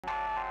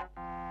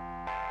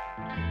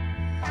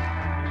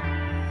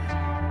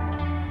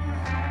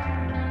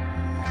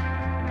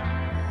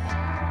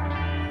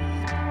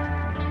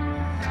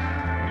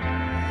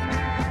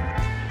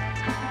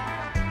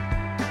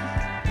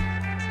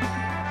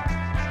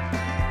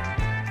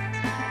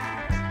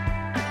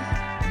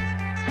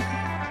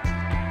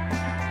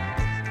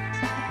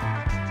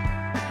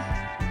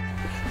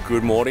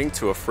Good morning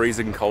to a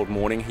freezing cold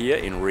morning here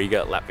in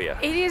Riga, Latvia.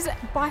 It is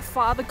by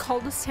far the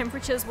coldest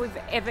temperatures we've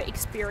ever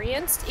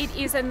experienced. It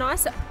is a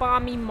nice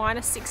balmy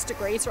 -6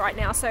 degrees right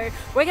now, so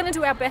we're going to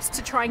do our best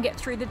to try and get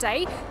through the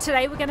day.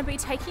 Today we're going to be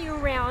taking you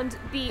around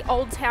the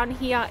old town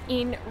here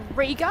in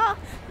Riga,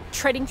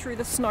 treading through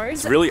the snow.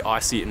 It's really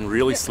icy and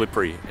really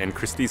slippery, and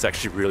Kristy's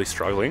actually really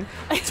struggling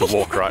to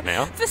walk right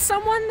now. For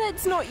someone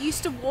that's not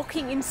used to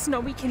walking in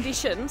snowy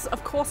conditions,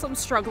 of course I'm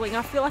struggling.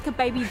 I feel like a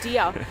baby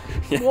deer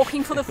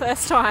walking for the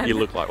first time. You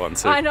look like one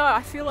too. I know,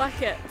 I feel like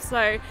it.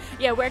 So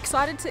yeah, we're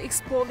excited to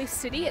explore this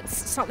city. It's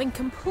something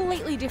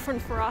completely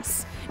different for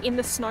us in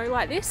the snow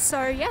like this.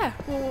 So yeah,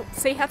 we'll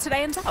see how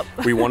today ends up.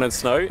 We wanted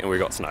snow and we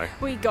got snow.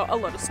 We got a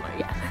lot of snow,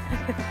 yeah.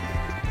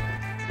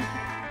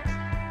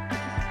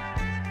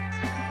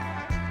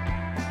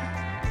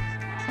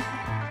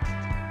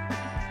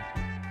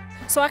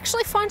 So I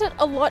actually find it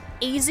a lot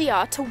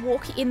easier to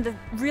walk in the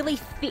really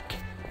thick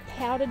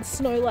powdered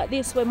snow like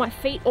this, where my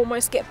feet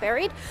almost get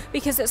buried,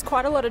 because there's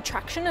quite a lot of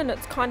traction and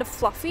it's kind of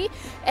fluffy.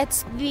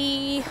 It's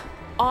the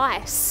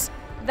ice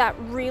that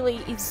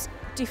really is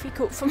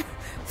difficult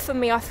for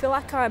me. I feel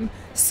like I'm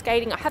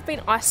skating. I have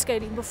been ice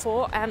skating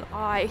before and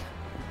I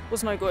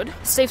was no good.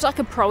 Steve's like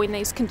a pro in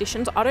these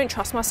conditions. I don't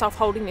trust myself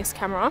holding this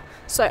camera,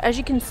 so as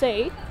you can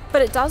see,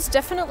 but it does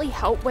definitely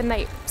help when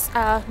they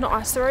not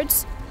ice the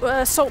roads,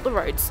 salt the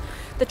roads.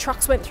 The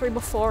trucks went through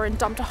before and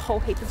dumped a whole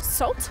heap of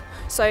salt,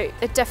 so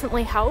it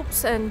definitely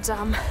helps. And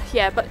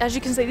yeah, but as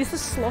you can see, this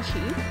is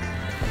sloshy.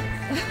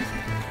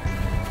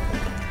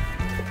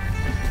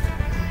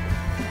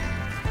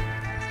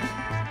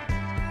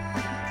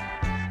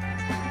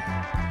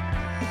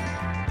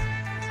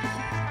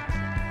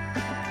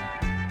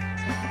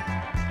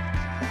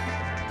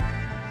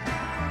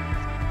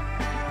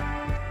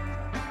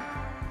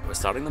 We're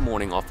starting the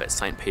morning off at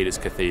St. Peter's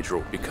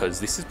Cathedral because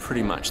this is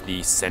pretty much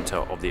the centre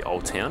of the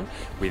old town,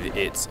 with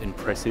its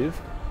impressive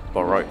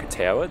Baroque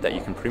tower that you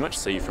can pretty much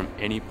see from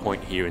any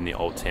point here in the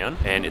old town.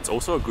 And it's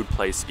also a good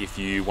place if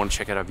you want to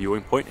check out our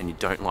viewing point and you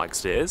don't like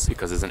stairs,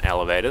 because there's an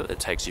elevator that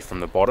takes you from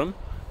the bottom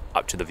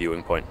up to the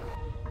viewing point.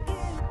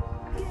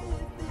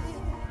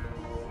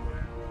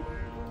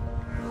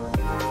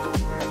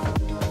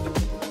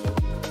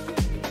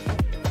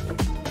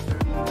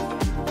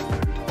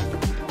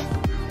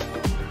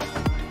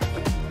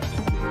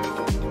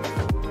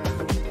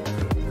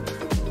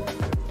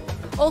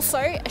 Also,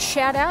 a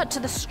shout out to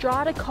the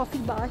Strata coffee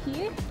bar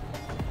here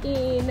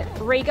in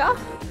Riga.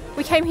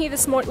 We came here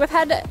this morning.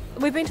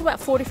 We've been to about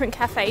 4 different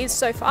cafes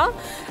so far,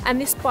 and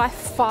this by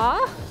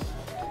far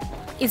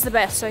is the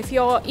best. So if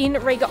you're in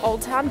Riga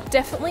Old Town,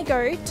 definitely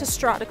go to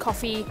Strata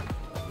Coffee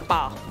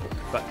Bar.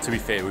 But to be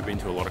fair, we've been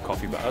to a lot of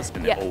coffee bars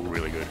and they're all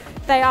really good.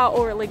 They are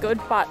all really good,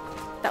 but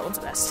that one's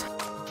the best.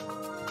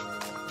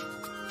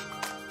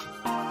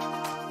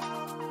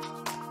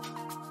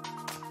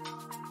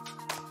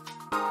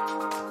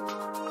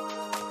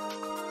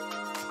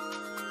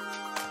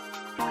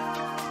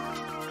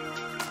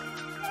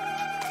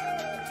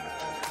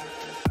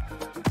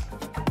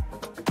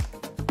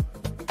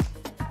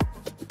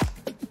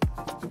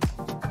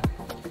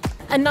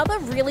 Another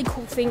really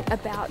cool thing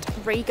about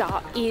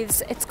Riga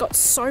is it's got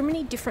so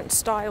many different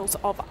styles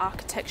of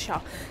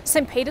architecture.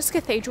 St. Peter's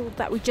Cathedral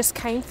that we just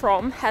came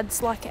from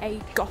has like a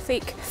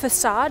Gothic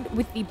facade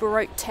with the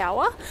Baroque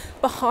tower.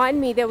 Behind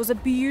me there was a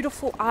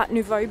beautiful Art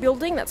Nouveau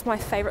building. That's my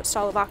favourite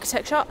style of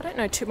architecture. I don't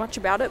know too much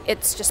about it.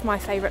 It's just my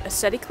favourite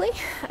aesthetically.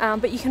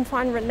 But you can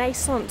find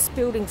Renaissance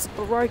buildings,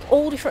 Baroque,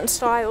 all different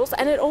styles,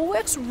 and it all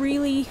works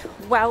really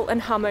well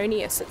and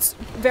harmonious. It's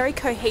very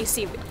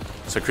cohesive.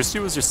 So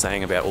Kristy was just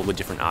saying about all the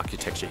different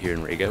architecture here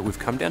in Riga. We've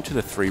come down to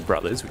the Three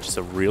Brothers, which is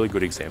a really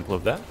good example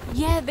of that.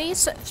 Yeah,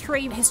 these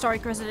 3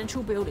 historic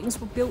residential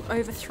buildings were built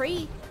over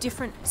 3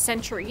 different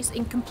centuries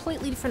in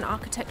completely different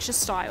architecture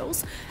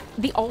styles.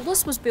 The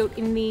oldest was built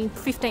in the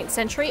 15th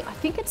century. I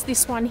think it's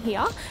this one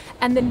here.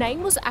 And the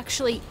name was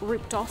actually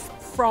ripped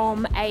off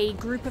from a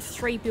group of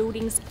 3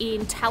 buildings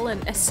in Tallinn,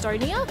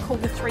 Estonia,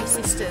 called the Three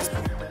Sisters.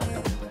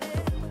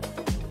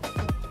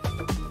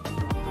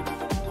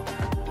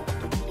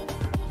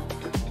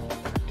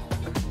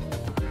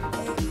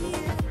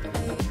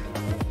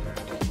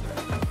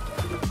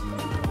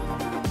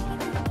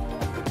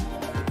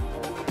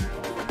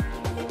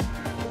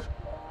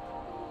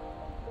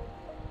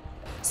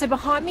 So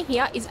behind me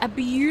here is a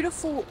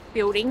beautiful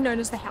building known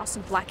as the House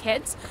of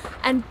Blackheads,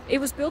 and it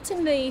was built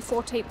in the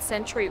 14th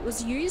century. It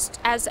was used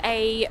as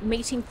a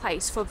meeting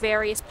place for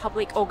various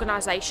public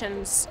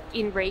organisations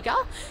in Riga,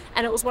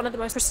 and it was one of the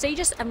most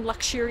prestigious and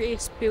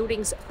luxurious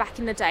buildings back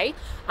in the day.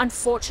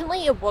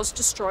 Unfortunately, it was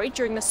destroyed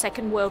during the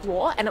Second World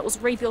War, and it was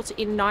rebuilt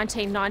in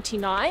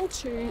 1999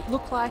 to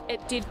look like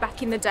it did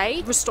back in the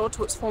day, restored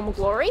to its former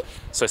glory.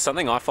 So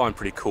something I find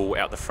pretty cool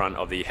out the front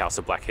of the House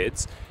of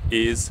Blackheads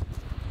is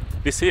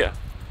this here.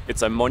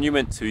 It's a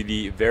monument to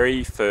the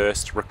very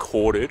first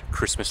recorded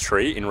Christmas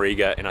tree in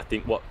Riga in, I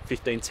think, what,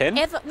 1510?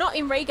 Not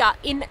in Riga,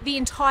 in the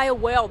entire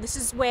world. This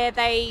is where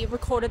they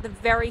recorded the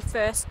very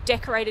first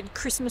decorated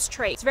Christmas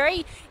tree. It's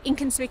very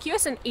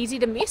inconspicuous and easy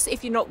to miss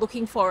if you're not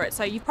looking for it.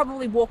 So you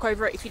probably walk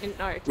over it if you didn't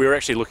know. We were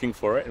actually looking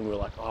for it and we were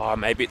like, oh,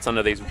 maybe it's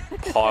under these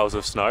piles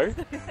of snow.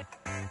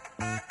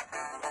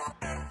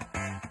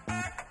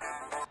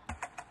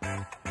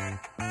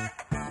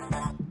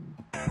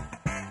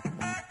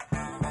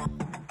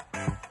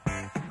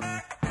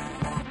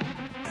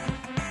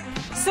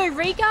 So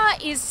Riga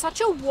is such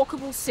a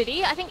walkable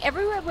city. I think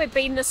everywhere we've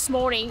been this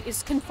morning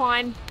is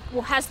confined,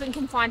 well, has been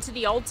confined to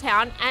the old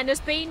town and has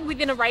been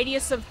within a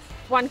radius of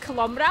 1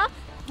 kilometre.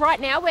 Right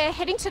now we're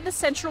heading to the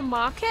Central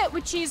Market,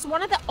 which is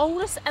one of the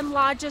oldest and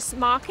largest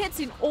markets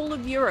in all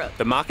of Europe.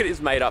 The market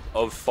is made up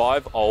of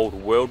 5 old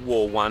World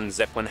War I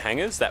Zeppelin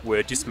hangars that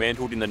were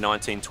dismantled in the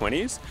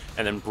 1920s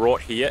and then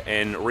brought here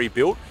and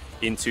rebuilt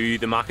into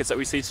the markets that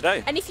we see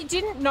today. And if you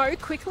didn't know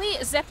quickly,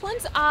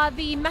 Zeppelins are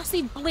the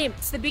massive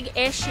blimps, the big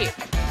airship.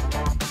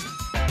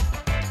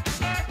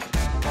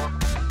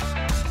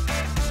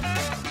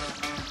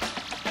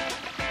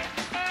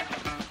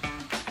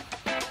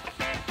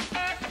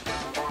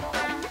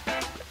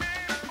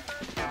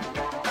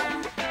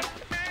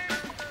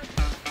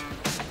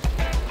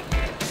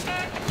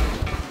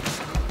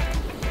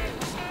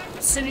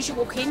 As soon as you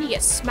walk in, you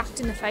get smacked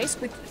in the face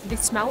with the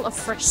smell of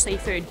fresh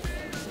seafood.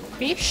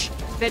 Fish,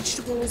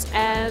 vegetables,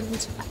 and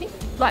I think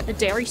like the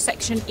dairy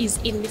section is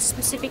in this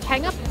specific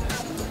hangar.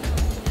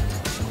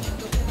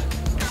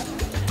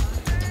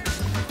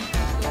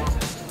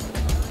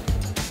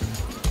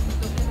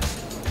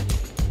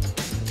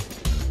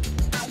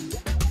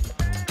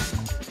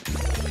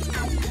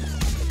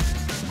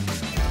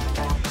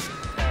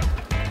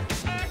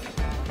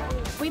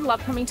 We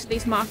love coming to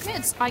these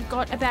markets. I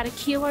got about 1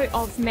 kilo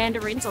of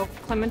mandarins or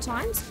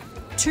clementines,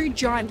 2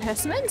 giant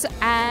persimmons,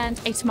 and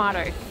a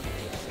tomato.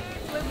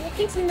 We're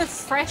walking from the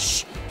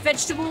fresh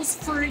vegetables,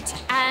 fruit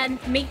and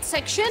meat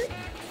section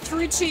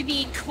through to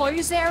the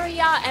clothes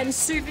area and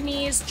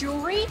souvenirs,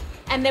 jewellery,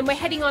 and then we're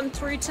heading on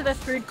through to the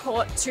food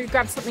court to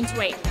grab something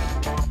to eat.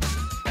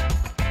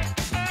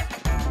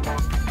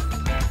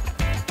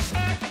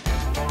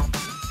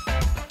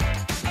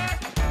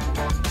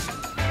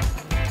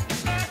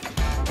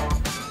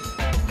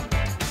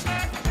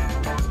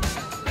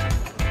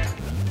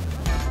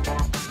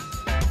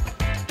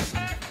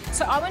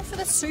 So I went for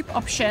the soup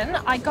option.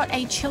 I got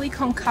a chili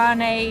con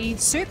carne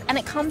soup and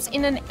it comes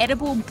in an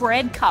edible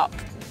bread cup.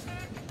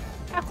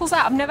 How cool is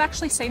that? I've never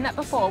actually seen that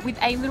before, with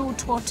a little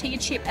tortilla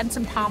chip and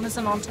some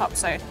parmesan on top,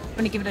 so I'm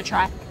going to give it a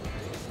try.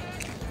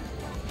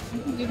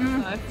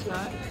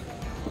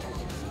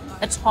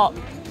 It's hot.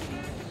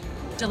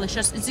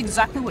 Delicious. It's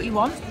exactly what you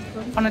want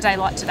on a day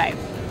like today.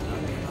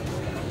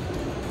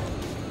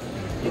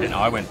 And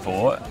I went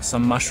for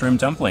some mushroom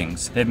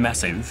dumplings. They're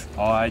massive.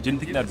 I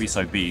didn't think they'd be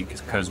so big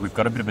because we've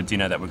got a bit of a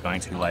dinner that we're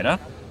going to later,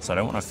 so I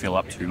don't want to fill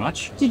up too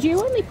much. Did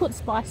you only put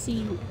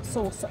spicy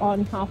sauce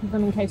on half of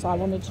them in case I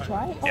wanted to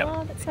try it? Yep.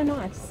 Oh, that's so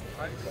nice.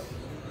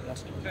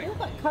 They look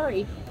like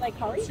curry. Are they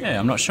curry? Yeah,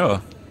 I'm not sure.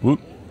 Whoop.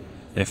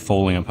 They're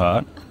falling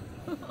apart.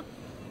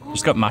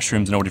 Just got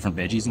mushrooms and all different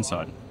veggies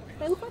inside.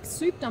 They look like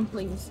soup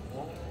dumplings.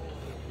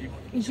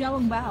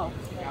 Jiaolongbao.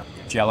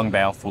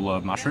 Jiaolongbao full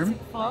of mushroom.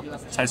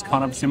 Tastes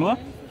kind of similar.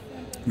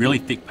 Really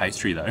thick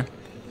pastry though.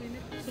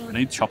 I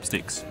need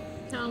chopsticks.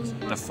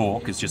 The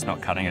fork is just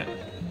not cutting it.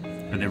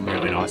 But they're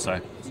really nice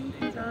though.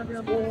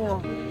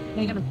 Oh,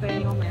 they're gonna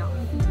burn your mouth.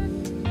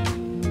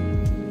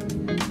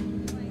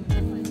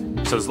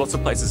 So there's lots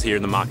of places here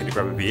in the market to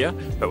grab a beer,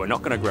 but we're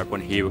not going to grab one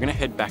here. We're going to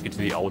head back into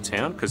the old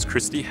town because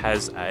Kristy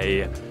has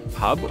a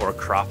pub or a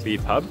craft beer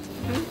pub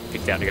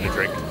picked out to get a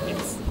drink.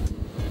 It's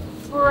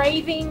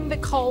braving the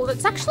cold.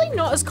 It's actually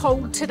not as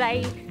cold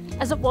today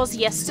as it was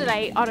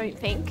yesterday, I don't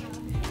think.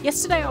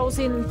 Yesterday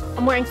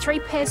I'm wearing 3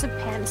 pairs of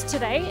pants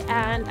today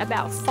and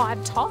about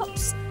 5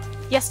 tops.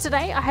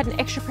 Yesterday I had an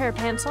extra pair of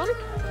pants on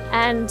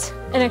and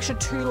an extra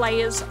 2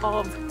 layers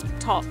of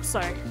tops, so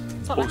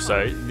it's not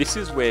Also, this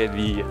is where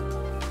the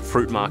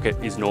fruit market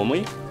is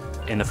normally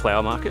in the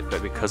flower market,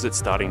 but because it's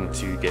starting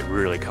to get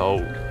really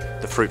cold,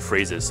 the fruit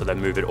freezes, so they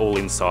move it all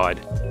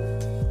inside.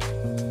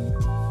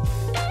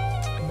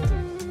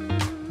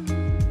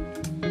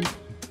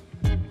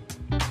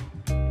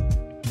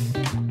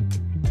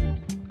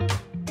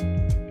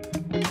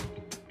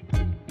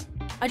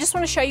 I just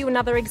want to show you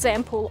another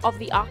example of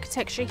the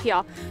architecture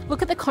here.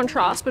 Look at the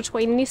contrast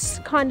between this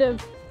kind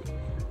of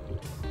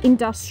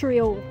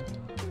industrial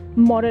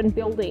modern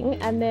building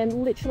and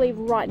then literally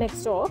right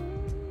next door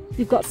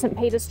you've got St.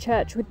 Peter's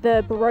Church with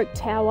the Baroque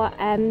tower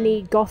and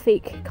the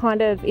Gothic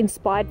kind of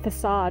inspired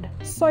facade.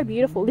 So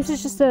beautiful. This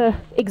is just an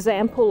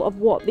example of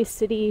what this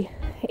city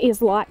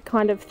is like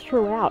kind of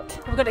throughout.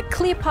 We've got a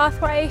clear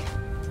pathway.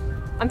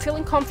 I'm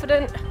feeling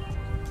confident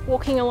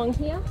walking along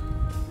here.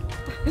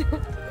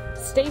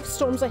 Steve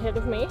storms ahead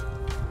of me.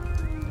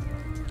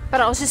 But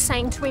I was just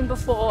saying to him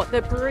before,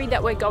 the brewery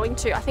that we're going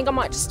to, I think I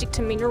might just stick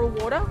to mineral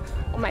water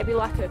or maybe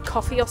like a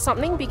coffee or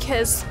something,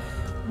 because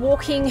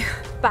walking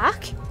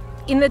back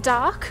in the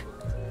dark,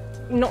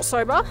 not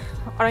sober,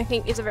 I don't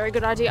think is a very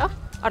good idea.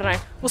 I don't know.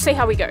 We'll see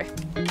how we go.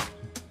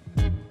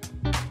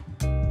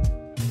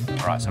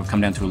 Alright, so I've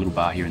come down to a little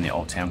bar here in the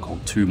old town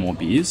called Two More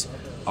Beers.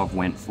 I've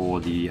went for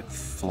the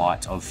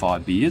flight of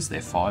 5 beers.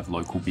 They're 5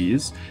 local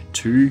beers.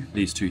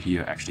 These two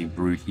here are actually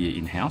brewed here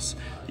in-house.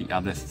 The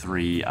other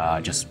 3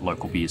 are just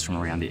local beers from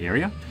around the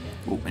area.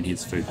 Oh, and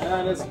here's food.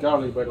 And it's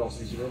garlic bread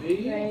also.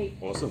 Great.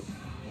 Awesome.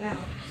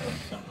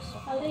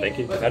 Thank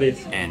you. That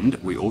is. And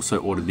we also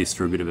ordered this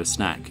for a bit of a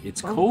snack.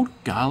 It's called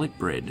garlic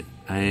bread.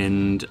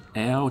 And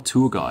our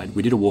tour guide,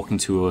 we did a walking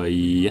tour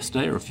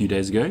yesterday or a few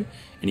days ago,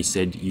 and he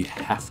said you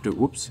have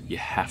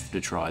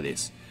to try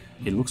this.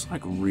 It looks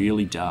like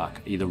really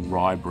dark, either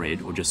rye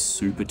bread or just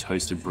super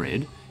toasted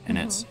bread, and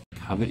it's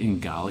covered in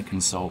garlic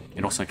and salt.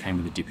 It also came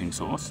with a dipping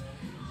sauce.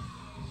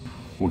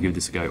 We'll give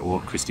this a go.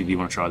 Or Kristy, do you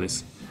want to try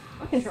this?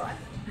 I can try it.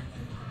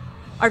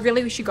 I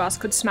really wish you guys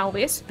could smell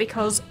this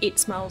because it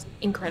smells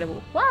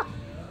incredible. Wow.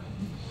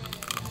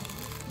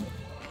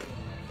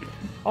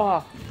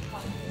 Oh,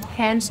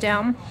 hands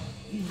down,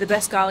 the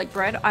best garlic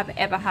bread I've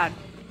ever had.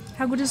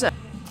 How good is it?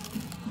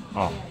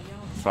 Oh,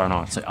 so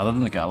nice. So other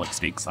than the garlic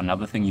sticks,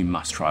 another thing you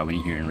must try when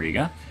you're here in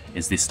Riga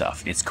is this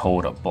stuff. It's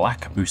called a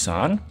black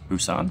balsam,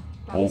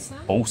 I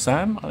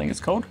think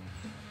it's called.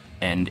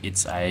 And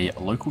it's a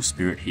local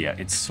spirit here.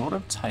 It sort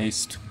of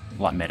tastes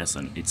like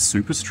medicine. It's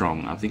super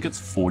strong. I think it's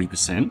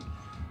 40%.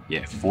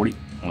 Yeah, 40,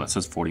 well it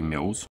says 40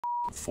 mils,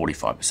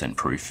 45%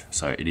 proof.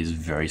 So it is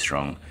very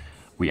strong.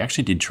 We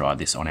actually did try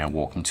this on our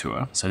walking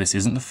tour. So this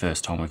isn't the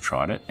first time we've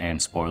tried it,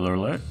 and spoiler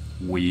alert,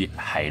 we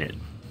hate it.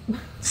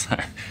 So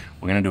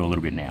we're gonna do a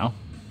little bit now,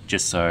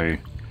 just so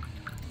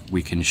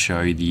we can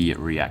show the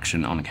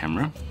reaction on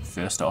camera.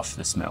 First off,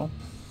 the smell.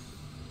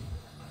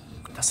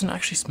 It doesn't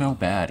actually smell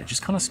bad. It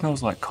just kind of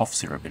smells like cough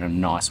syrup in a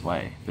nice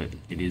way, but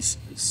it is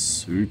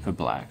super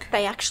black.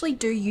 They actually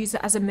do use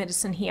it as a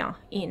medicine here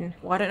in,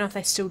 well, I don't know if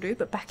they still do,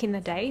 but back in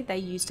the day, they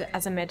used it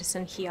as a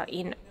medicine here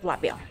in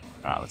Latvia.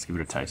 Alright, let's give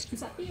it a taste.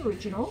 Is that the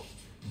original?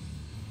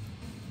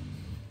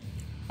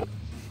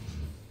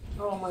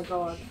 Oh my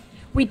god.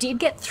 We did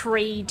get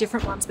 3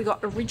 different ones. We got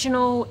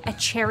original, a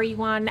cherry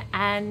one,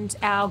 and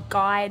our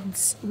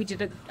guides, we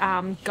did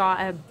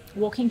a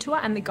walking tour,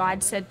 and the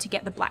guide said to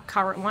get the black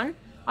currant one.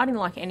 I didn't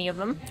like any of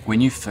them. When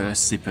you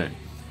first sip it,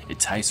 it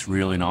tastes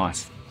really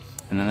nice.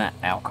 And then that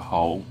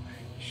alcohol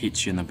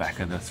hits you in the back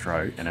of the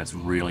throat and it's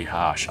really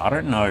harsh. I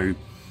don't know,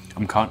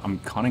 I'm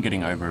kind of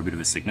getting over a bit of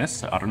a sickness,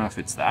 so I don't know if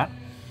it's that,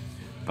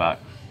 but...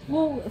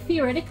 Well,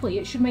 theoretically,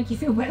 it should make you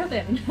feel better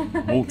then.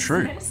 Well,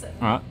 true.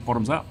 Alright,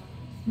 bottoms up.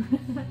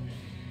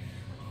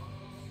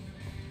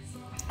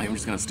 I'm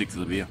just going to stick to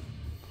the beer.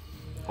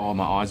 Oh,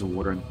 my eyes are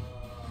watering.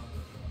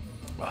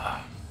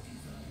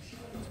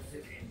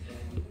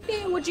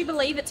 Yeah, would you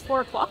believe it's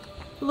 4 o'clock?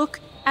 Look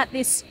at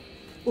this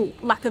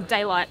lack of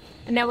daylight.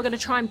 And now we're going to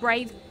try and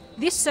brave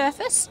this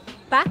surface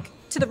back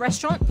to the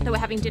restaurant that we're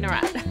having dinner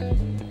at.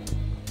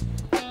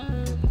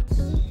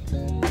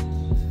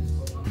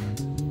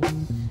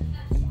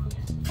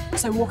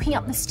 So walking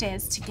up the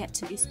stairs to get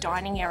to this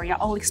dining area,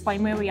 I'll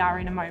explain where we are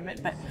in a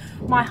moment, but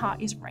my heart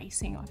is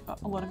racing. I've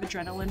got a lot of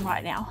adrenaline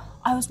right now.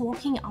 I was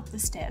walking up the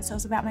stairs, so it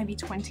was about maybe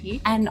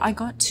 20, and I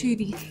got to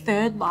the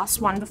 3rd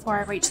last one before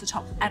I reached the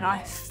top, and I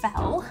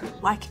fell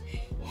like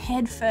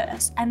head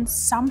first, and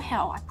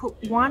somehow I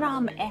put one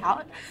arm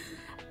out,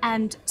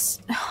 and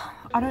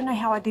I don't know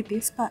how I did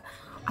this, but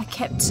I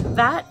kept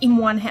that in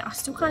one hand. I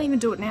still can't even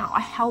do it now.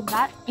 I held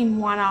that in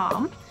one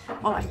arm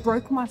while I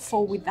broke my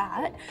fall with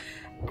that,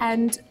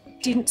 and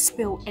didn't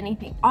spill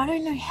anything. I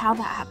don't know how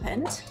that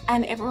happened,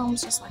 and everyone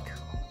was just like,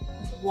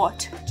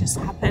 what just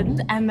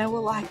happened? And they were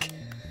like,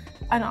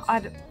 I don't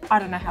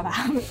know how that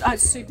happened. I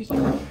was super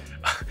human.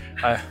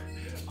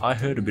 I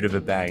heard a bit of a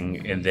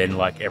bang, and then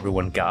like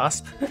everyone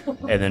gasped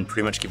and then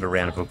pretty much give a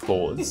round of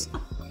applause.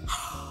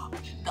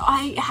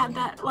 I had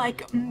that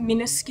like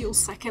minuscule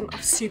second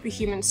of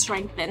superhuman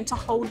strength then to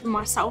hold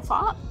myself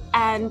up,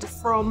 and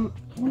from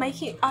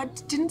making, I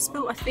didn't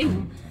spill a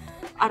thing.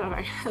 I don't know,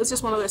 it was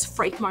just one of those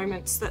freak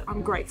moments that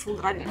I'm grateful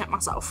that I didn't hurt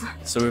myself.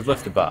 So we've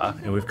left the bar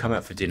and we've come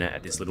out for dinner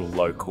at this little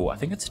local, I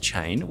think it's a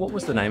chain. What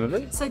was the name of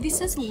it? So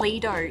this is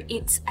Lido.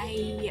 It's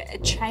a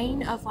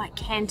chain of like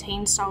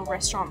canteen style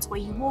restaurants where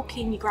you walk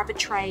in, you grab a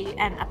tray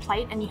and a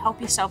plate and you help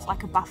yourself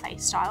like a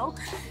buffet style.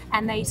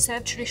 And they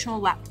serve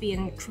traditional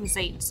Latvian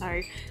cuisine.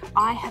 So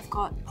I have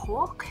got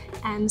pork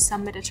and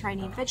some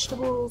Mediterranean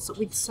vegetables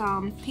with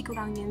some pickled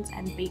onions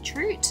and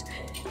beetroot.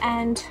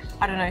 And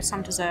I don't know,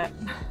 some dessert.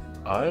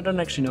 I don't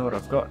actually know what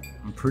I've got.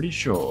 I'm pretty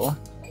sure.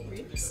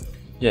 Ribs?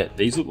 Yeah,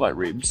 these look like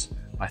ribs.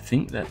 I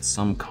think that's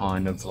some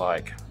kind of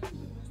like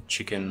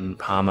chicken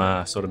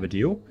parma sort of a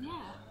deal. Yeah.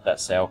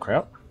 That's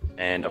sauerkraut.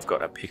 And I've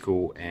got a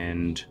pickle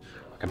and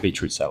like a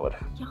beetroot salad.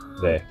 Yum.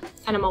 There.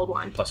 And a mulled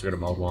wine. Plus we've got a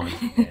mulled wine.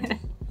 And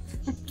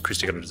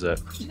Kristy got a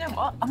dessert. You know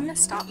what? I'm going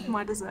to start with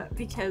my dessert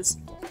because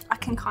I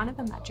can kind of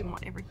imagine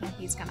what everything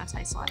here's going to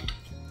taste like.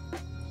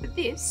 But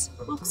this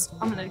looks,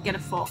 I'm going to get a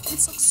fork.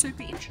 This looks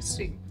super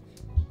interesting.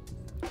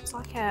 It's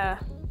like a,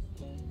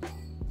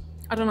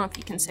 I don't know if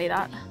you can see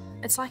that.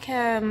 It's like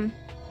kind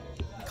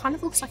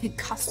of looks like a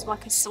custard,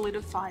 like a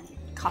solidified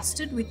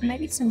custard with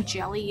maybe some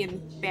jelly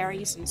and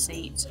berries and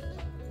seeds.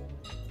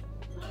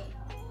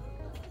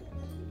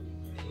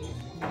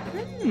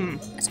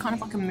 It's kind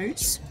of like a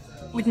mousse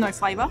with no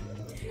flavour.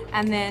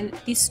 And then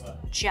this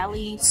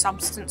jelly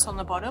substance on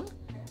the bottom.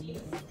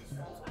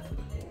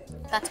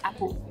 That's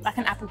apple, like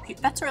an apple cube.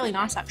 That's really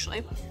nice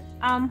actually.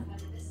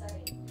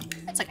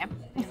 It's okay.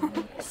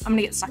 I'm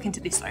gonna get stuck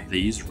into this though.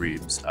 These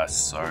ribs are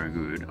so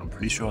good. I'm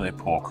pretty sure they're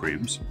pork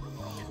ribs.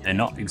 They're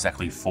not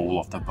exactly full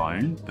off the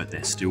bone, but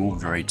they're still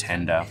very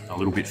tender, a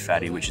little bit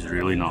fatty, which is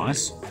really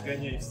nice.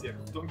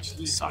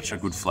 Such a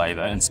good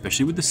flavour, and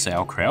especially with the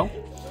sauerkraut,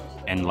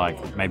 and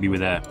like maybe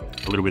with a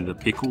little bit of the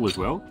pickle as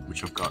well,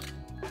 which I've got.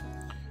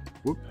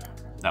 Whoop,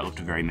 that looked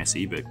very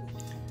messy, but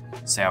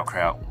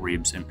sauerkraut,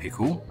 ribs and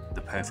pickle,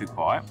 the perfect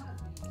bite.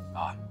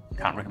 Oh,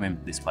 can't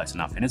recommend this place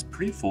enough, and it's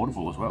pretty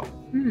affordable as well.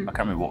 I can't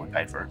remember what we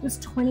paid for it. It was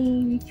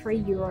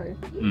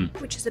 €23,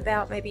 which is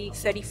about maybe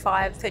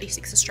 35,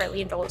 36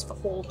 Australian dollars for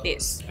all of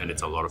this. And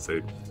it's a lot of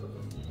food.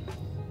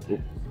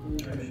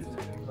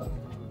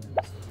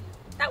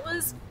 That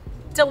was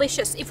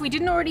delicious. If we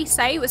didn't already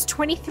say, it was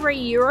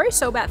 €23,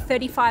 so about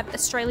 35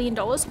 Australian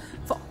dollars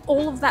for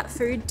all of that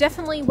food.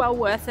 Definitely well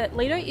worth it.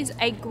 Lido is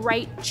a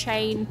great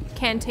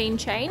canteen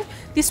chain.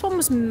 This one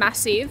was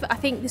massive. I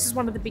think this is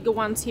one of the bigger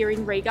ones here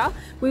in Riga.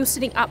 We were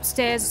sitting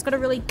upstairs. It's got a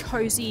really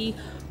cozy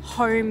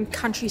home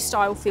country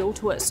style feel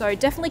to it, so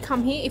definitely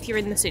come here if you're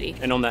in the city.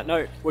 And on that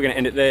note, we're going to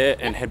end it there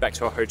and head back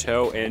to our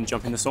hotel and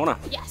jump in the sauna.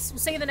 Yes, we'll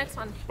see you in the next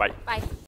one. Bye. Bye.